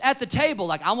arguments at the table,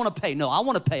 like, I want to pay. No, I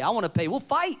want to pay. I want to pay. We'll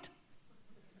fight.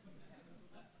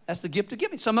 That's the gift of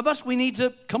giving. Some of us, we need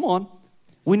to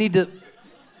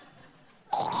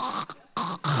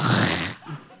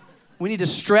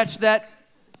stretch that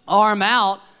arm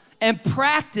out and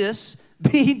practice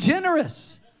being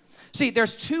generous. See,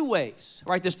 there's 2 ways.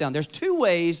 Write this down. There's 2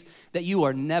 ways that you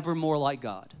are never more like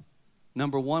God.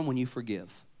 Number 1, when you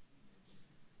forgive.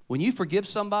 When you forgive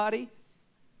somebody,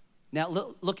 now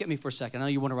look at me for a second. I know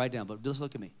you want to write down, but just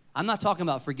look at me. I'm not talking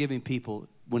about forgiving people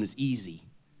when it's easy.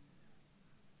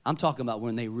 I'm talking about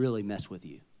when they really mess with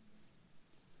you.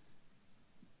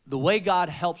 The way God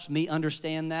helps me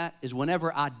understand that is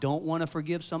whenever I don't want to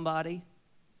forgive somebody,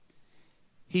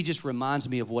 he just reminds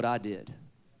me of what I did.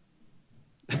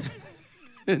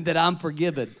 That I'm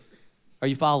forgiven. Are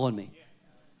you following me?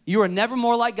 You are never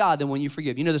more like God than when you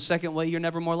forgive. You know the second way you're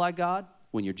never more like God?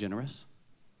 When you're generous.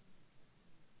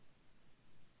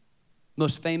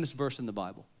 Most famous verse in the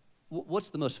Bible. What's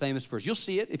the most famous verse? You'll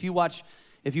see it if you watch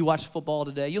football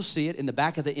today. You'll see it in the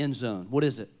back of the end zone. What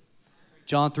is it?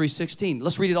 John 3:16.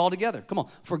 Let's read it all together. Come on.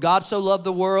 For God so loved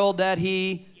the world that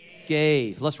he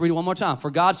gave. Let's read it one more time. For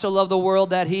God so loved the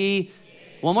world that he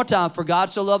gave. One more time. For God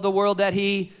so loved the world that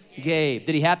he gave.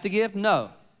 Did he have to give? No.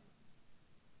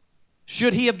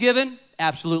 Should he have given?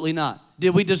 Absolutely not.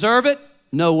 Did we deserve it?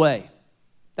 No way.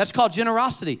 That's called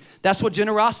generosity. That's what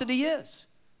generosity is.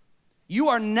 You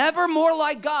are never more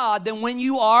like God than when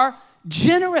you are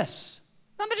generous.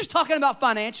 I'm not just talking about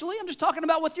financially. I'm just talking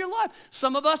about with your life.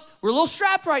 Some of us, we're a little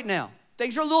strapped right now.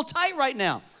 Things are a little tight right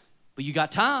now. But you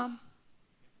got time.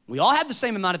 We all have the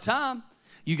same amount of time.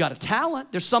 You got a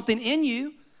talent. There's something in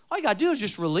you. All you got to do is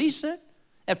just release it.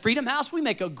 At Freedom House, we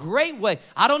make a great way.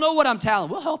 I don't know what I'm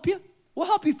talented. We'll help you. We'll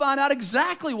help you find out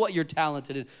exactly what you're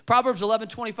talented in. Proverbs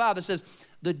 11:25, it says,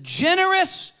 the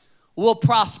generous will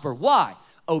prosper. Why?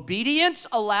 Obedience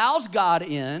allows God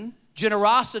in.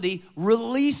 Generosity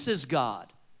releases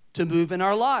God to move in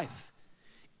our life.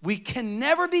 We can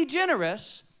never be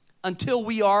generous until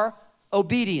we are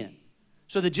obedient.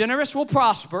 So the generous will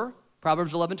prosper.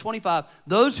 Proverbs 11:25.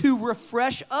 Those who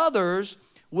refresh others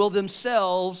will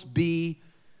themselves be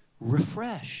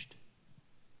refreshed.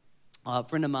 A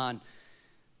friend of mine,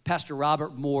 Pastor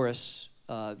Robert Morris,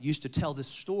 used to tell this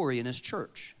story in his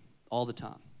church all the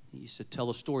time. He used to tell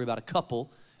a story about a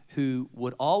couple who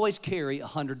would always carry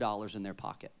 $100 in their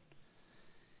pocket.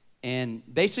 And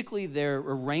basically their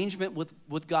arrangement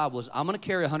with God was, I'm going to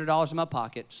carry $100 in my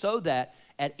pocket so that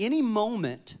at any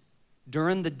moment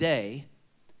during the day,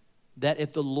 that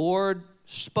if the Lord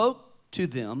spoke to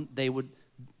them, they would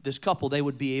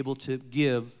be able to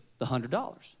give the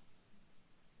 $100.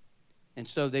 And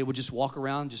so they would just walk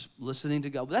around just listening to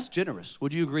God. Well, that's generous.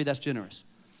 Would you agree that's generous?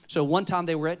 So one time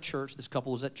they were at church. This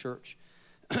couple was at church.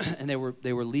 And they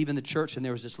were leaving the church, and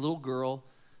there was this little girl,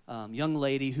 young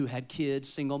lady who had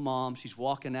kids, single mom. She's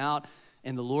walking out,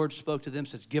 and the Lord spoke to them,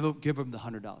 says, give them the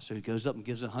 $100. So he goes up and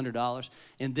gives them $100.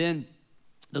 And then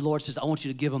the Lord says, I want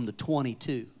you to give them the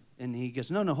 22. And he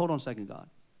goes, no, hold on a second, God.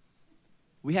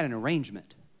 We had an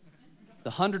arrangement. The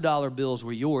 $100 bills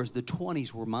were yours. The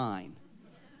 20s were mine.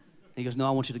 He goes, no,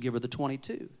 I want you to give her the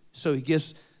 22. So he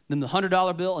gives them the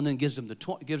 $100 bill and then gives her the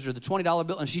 $20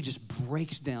 bill, and she just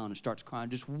breaks down and starts crying,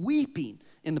 just weeping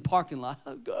in the parking lot.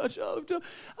 Oh, gosh,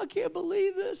 I can't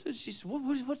believe this. And she said,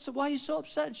 why are you so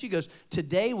upset? And she goes,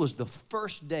 today was the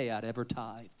first day I'd ever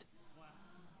tithed.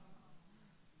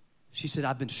 She said,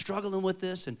 I've been struggling with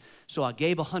this, and so I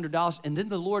gave $100, and then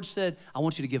the Lord said, I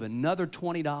want you to give another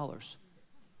 $20.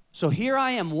 So here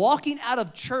I am walking out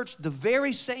of church the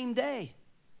very same day.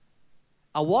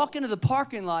 I walk into the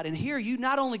parking lot, and here you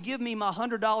not only give me my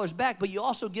 $100 back, but you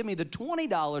also give me the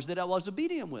 $20 that I was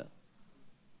obedient with.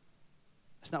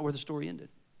 That's not where the story ended.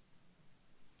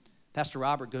 Pastor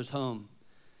Robert goes home.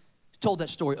 He told that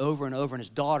story over and over, and his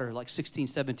daughter, like 16,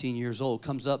 17 years old,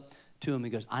 comes up to him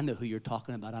and goes, I know who you're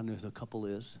talking about. I know who the couple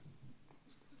is.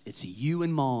 It's you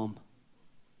and Mom.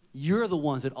 You're the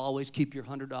ones that always keep your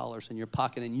 $100 in your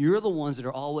pocket, and you're the ones that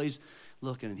are always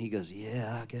looking. And he goes,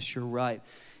 yeah, I guess you're right.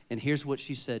 And here's what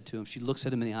she said to him. She looks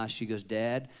at him in the eyes. She goes,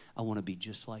 Dad, I want to be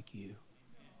just like you.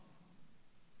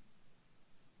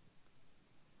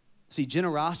 See,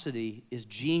 generosity is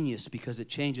genius because it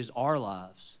changes our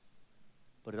lives,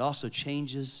 but it also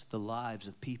changes the lives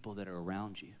of people that are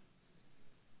around you.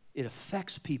 it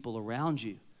affects people around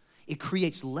you. It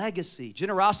creates legacy.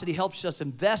 Generosity helps us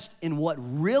invest in what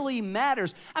really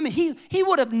matters. I mean, he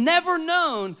would have never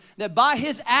known that by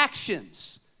his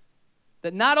actions,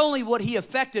 that not only would he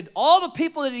affected all the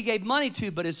people that he gave money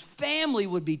to, but his family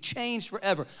would be changed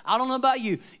forever. I don't know about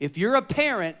you. If you're a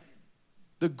parent,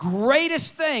 the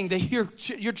greatest thing that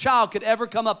your child could ever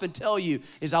come up and tell you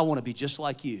is, I want to be just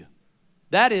like you.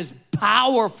 That is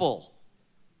powerful.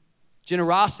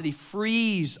 Generosity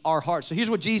frees our hearts. So here's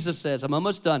what Jesus says. I'm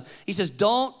almost done. He says,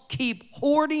 don't keep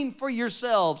hoarding for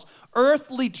yourselves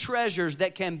earthly treasures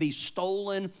that can be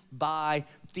stolen by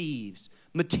thieves.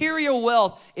 Material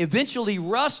wealth eventually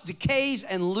rusts, decays,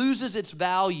 and loses its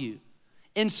value.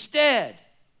 Instead,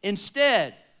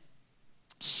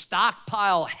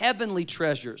 stockpile heavenly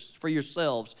treasures for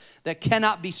yourselves that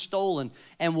cannot be stolen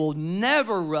and will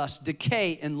never rust,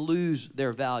 decay, and lose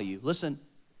their value. Listen,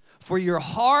 for your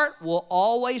heart will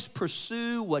always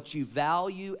pursue what you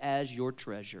value as your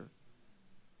treasure.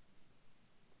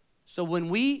 So when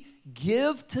we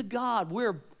give to God,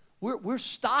 we're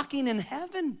stocking in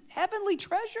heaven, heavenly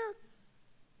treasure.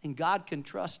 And God can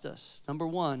trust us. Number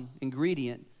one,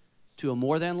 ingredient to a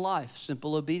more than life,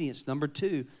 simple obedience. Number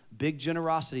two, big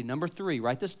generosity. Number three,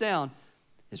 write this down,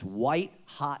 is white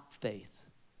hot faith.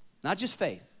 Not just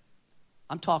faith.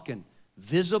 I'm talking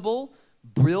visible,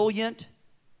 brilliant,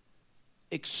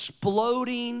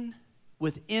 exploding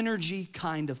with energy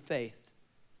kind of faith.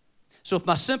 So if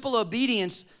my simple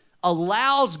obedience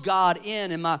allows God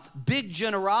in and my big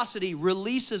generosity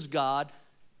releases God,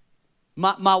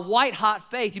 my white hot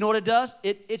faith, you know what it does?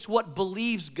 It's what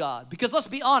believes God. Because let's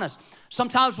be honest,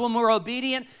 sometimes when we're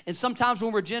obedient and sometimes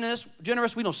when we're generous,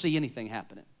 we don't see anything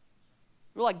happening.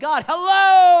 We're like, God,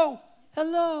 hello.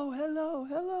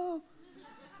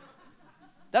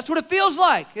 That's what it feels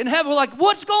like. In heaven, we're like,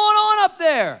 what's going on up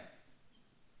there?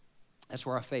 That's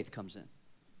where our faith comes in.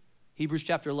 Hebrews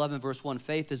chapter 11, verse 1,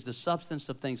 faith is the substance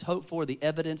of things hoped for, the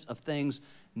evidence of things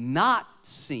not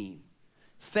seen.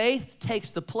 Faith takes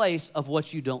the place of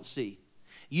what you don't see.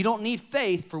 You don't need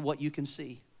faith for what you can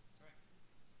see.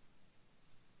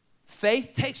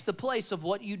 Faith takes the place of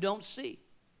what you don't see.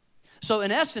 So in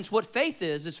essence, what faith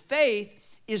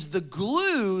is the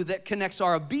glue that connects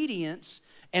our obedience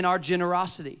and our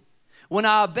generosity. When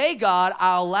I obey God,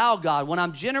 I allow God. When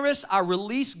I'm generous, I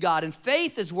release God. And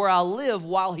faith is where I live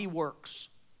while he works.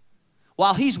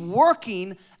 While he's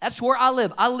working, that's where I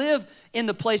live. I live in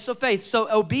the place of faith.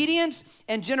 So obedience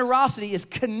and generosity is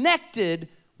connected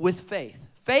with faith.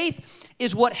 Faith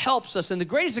is what helps us. And the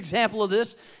greatest example of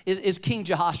this is King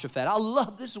Jehoshaphat.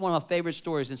 This is one of my favorite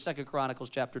stories in 2 Chronicles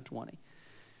chapter 20.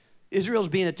 Israel's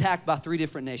being attacked by three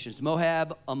different nations,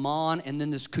 Moab, Ammon, and then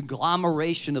this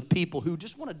conglomeration of people who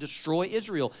just want to destroy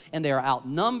Israel. And they're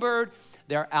outnumbered,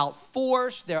 they're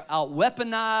outforced, they're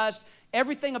out-weaponized.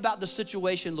 Everything about the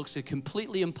situation looks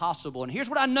completely impossible. And here's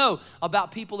what I know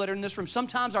about people that are in this room.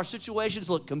 Sometimes our situations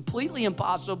look completely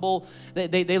impossible.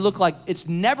 They look like it's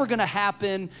never going to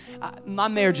happen. My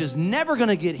marriage is never going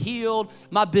to get healed.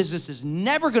 My business is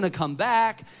never going to come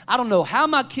back. I don't know how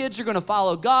my kids are going to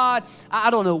follow God.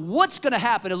 I don't know what's going to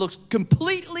happen. It looks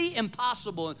completely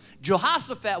impossible. And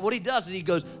Jehoshaphat, what he does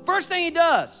is first thing he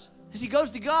does is he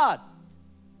goes to God.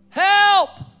 Help!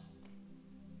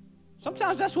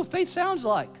 Sometimes that's what faith sounds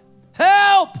like.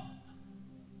 Help!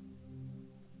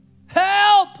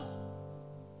 Help!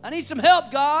 I need some help,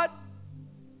 God.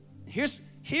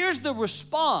 Here's the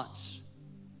response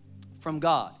from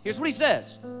God. Here's what he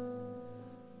says.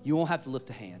 You won't have to lift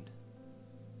a hand.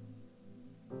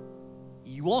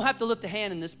 You won't have to lift a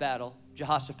hand in this battle,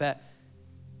 Jehoshaphat.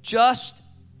 Just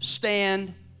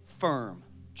stand firm.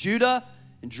 Judah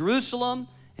and Jerusalem,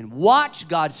 and watch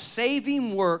God's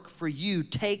saving work for you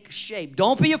take shape.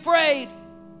 Don't be afraid.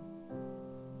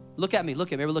 Look at me.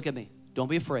 Everyone look at me. Don't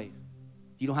be afraid.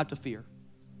 You don't have to fear.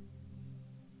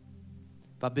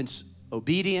 If I've been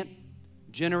obedient,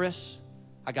 generous,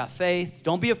 I got faith.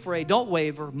 Don't be afraid. Don't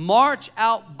waver. March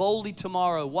out boldly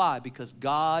tomorrow. Why? Because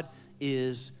God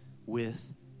is with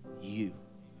you.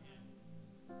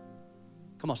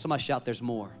 Come on, somebody shout, there's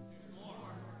more.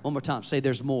 One more time. Say,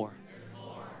 there's more.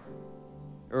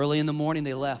 Early in the morning,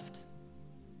 they left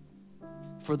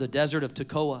for the desert of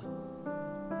Tekoa.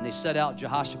 And they set out.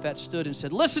 Jehoshaphat stood and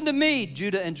said, listen to me,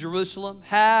 Judah and Jerusalem.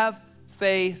 Have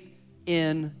faith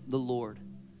in the Lord.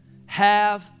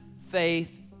 Have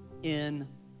faith in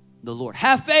the Lord.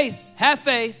 Have faith. Have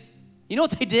faith. You know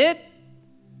what they did?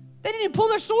 They didn't even pull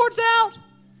their swords out.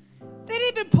 They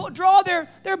didn't even draw their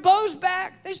bows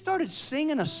back. They started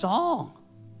singing a song.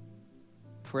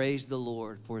 Praise the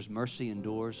Lord, for his mercy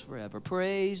endures forever.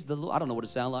 Praise the Lord. I don't know what it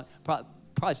sounded like.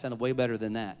 Probably sounded way better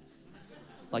than that.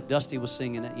 like Dusty was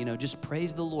singing it, just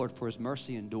praise the Lord for his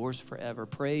mercy endures forever.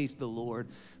 Praise the Lord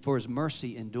for his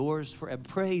mercy endures forever.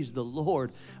 Praise the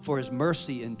Lord for his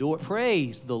mercy endures.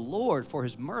 Praise the Lord for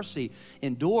his mercy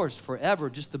endures forever.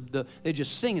 Just they're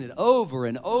just singing it over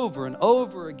and over and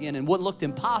over again. And what looked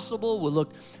impossible would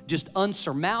look just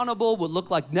unsurmountable, would look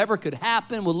like never could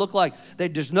happen, would look like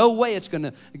there's no way it's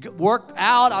going to work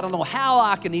out. I don't know how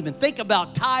I can even think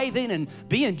about tithing and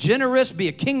being generous, be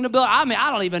a kingdom builder.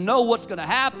 I don't even know what's going to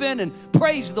happen. And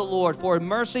praise the Lord for his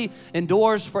mercy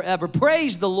endures forever.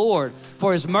 Praise the Lord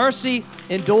for his mercy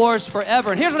endures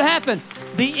forever. And here's what happened.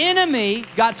 The enemy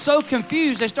got so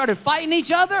confused, they started fighting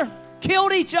each other,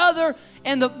 killed each other,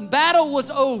 and the battle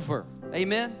was over.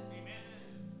 Amen?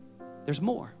 There's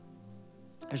more.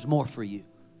 There's more for you.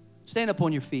 Stand up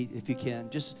on your feet if you can.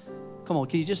 Just, come on,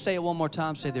 can you just say it one more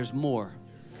time? Say, there's more.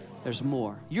 There's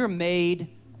more. You're made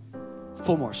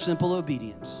for more. Simple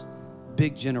obedience,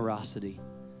 big generosity,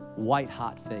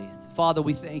 white-hot faith. Father,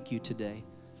 we thank you today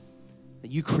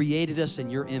that you created us in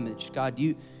your image. God,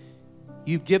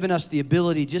 you've given us the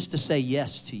ability just to say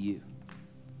yes to you.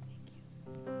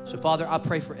 So, Father, I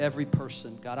pray for every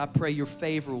person. God, I pray your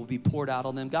favor will be poured out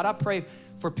on them. God, I pray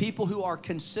for people who are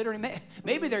considering,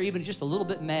 maybe they're even just a little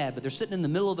bit mad, but they're sitting in the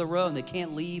middle of the row and they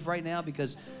can't leave right now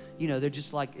because, they're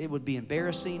just like, it would be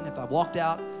embarrassing if I walked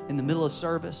out in the middle of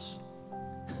service.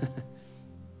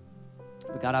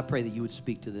 But God, I pray that you would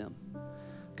speak to them.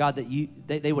 God, that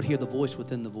they would hear the voice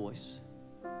within the voice.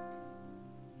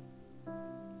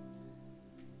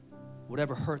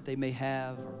 Whatever hurt they may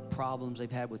have or problems they've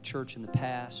had with church in the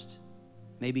past,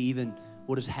 maybe even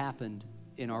what has happened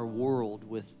in our world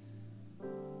with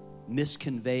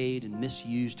misconveyed and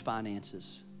misused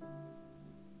finances.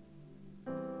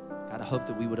 God, I hope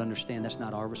that we would understand that's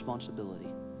not our responsibility,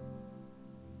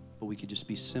 but we could just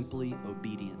be simply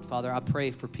obedient. Father, I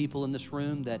pray for people in this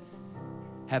room that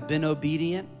have been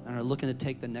obedient and are looking to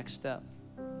take the next step.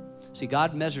 See,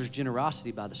 God measures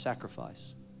generosity by the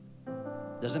sacrifice.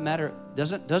 Doesn't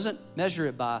measure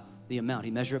it by the amount.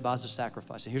 He measures it by the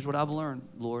sacrifice. And here's what I've learned,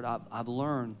 Lord. I've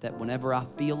learned that whenever I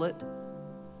feel it,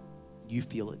 you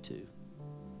feel it too.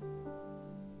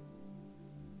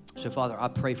 So, Father, I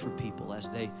pray for people as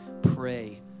they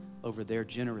pray over their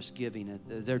generous giving,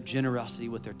 their generosity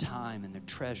with their time and their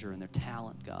treasure and their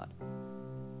talent, God.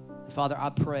 And Father, I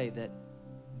pray that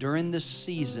during this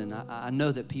season, I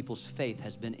know that people's faith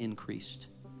has been increased,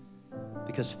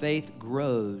 because faith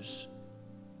grows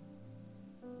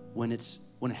when it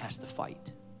has to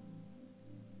fight.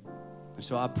 And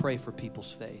so I pray for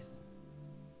people's faith.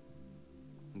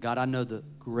 And God, I know the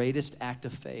greatest act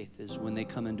of faith is when they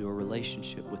come into a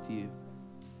relationship with you.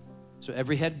 So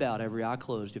every head bowed, every eye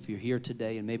closed, if you're here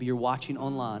today and maybe you're watching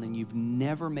online and you've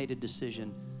never made a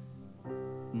decision,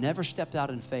 never stepped out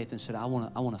in faith and said, I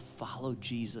want to follow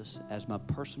Jesus as my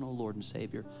personal Lord and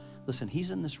Savior. Listen,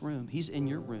 he's in this room. He's in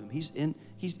your room. He's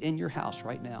in your house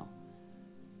right now.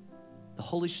 The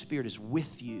Holy Spirit is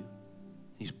with you.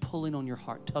 He's pulling on your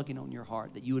heart, tugging on your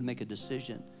heart, that you would make a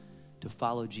decision to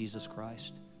follow Jesus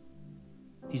Christ.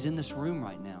 He's in this room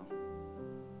right now,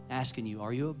 asking you,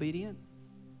 are you obedient?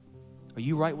 Are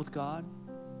you right with God?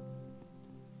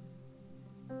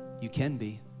 You can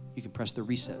be. You can press the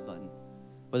reset button.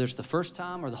 Whether it's the first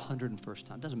time or the 101st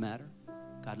time, doesn't matter.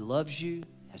 God loves you,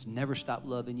 has never stopped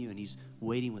loving you, and he's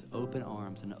waiting with open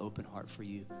arms and an open heart for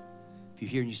you. If you're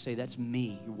here and you say, that's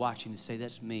me, you're watching and say,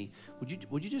 that's me,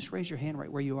 would you just raise your hand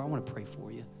right where you are? I want to pray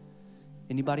for you.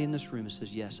 Anybody in this room that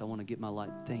says, yes, I want to get my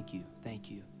life. Thank you.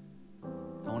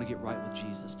 I want to get right with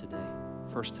Jesus today.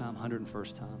 First time,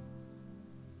 101st time.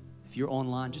 If you're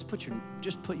online, just put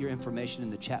your information in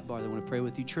the chat bar. They want to pray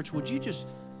with you. Church, would you just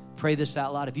pray this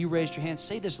out loud? If you raised your hand,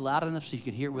 say this loud enough so you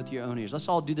can hear it with your own ears. Let's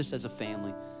all do this as a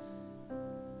family.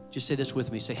 Just say this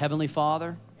with me. Say, Heavenly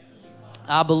Father,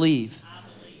 I believe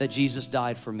that Jesus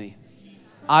died for me.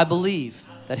 I believe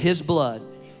that his blood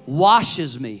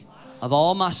washes me of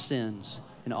all my sins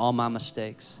and all my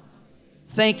mistakes.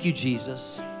 Thank you,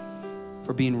 Jesus,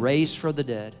 for being raised from the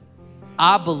dead.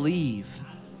 I believe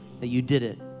that you did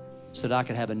it so that I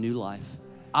could have a new life.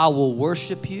 I will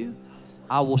worship you.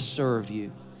 I will serve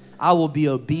you. I will be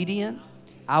obedient.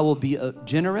 I will be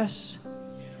generous.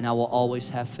 And I will always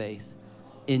have faith.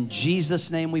 In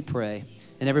Jesus' name we pray.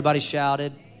 And everybody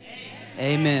shouted,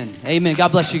 Amen. Amen.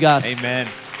 God bless you guys. Amen.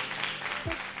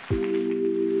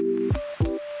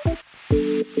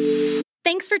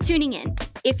 Thanks for tuning in.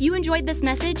 If you enjoyed this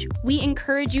message, we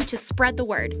encourage you to spread the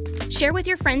word. Share with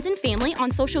your friends and family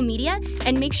on social media,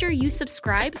 and make sure you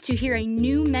subscribe to hear a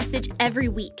new message every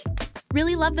week.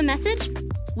 Really love the message?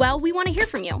 Well, we want to hear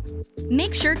from you.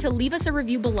 Make sure to leave us a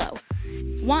review below.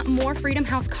 Want more Freedom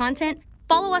House content?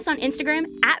 Follow us on Instagram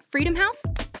at Freedom House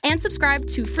and subscribe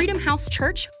to Freedom House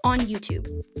Church on YouTube.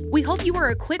 We hope you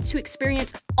are equipped to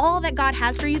experience all that God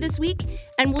has for you this week,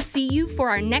 and we'll see you for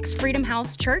our next Freedom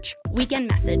House Church weekend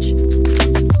message.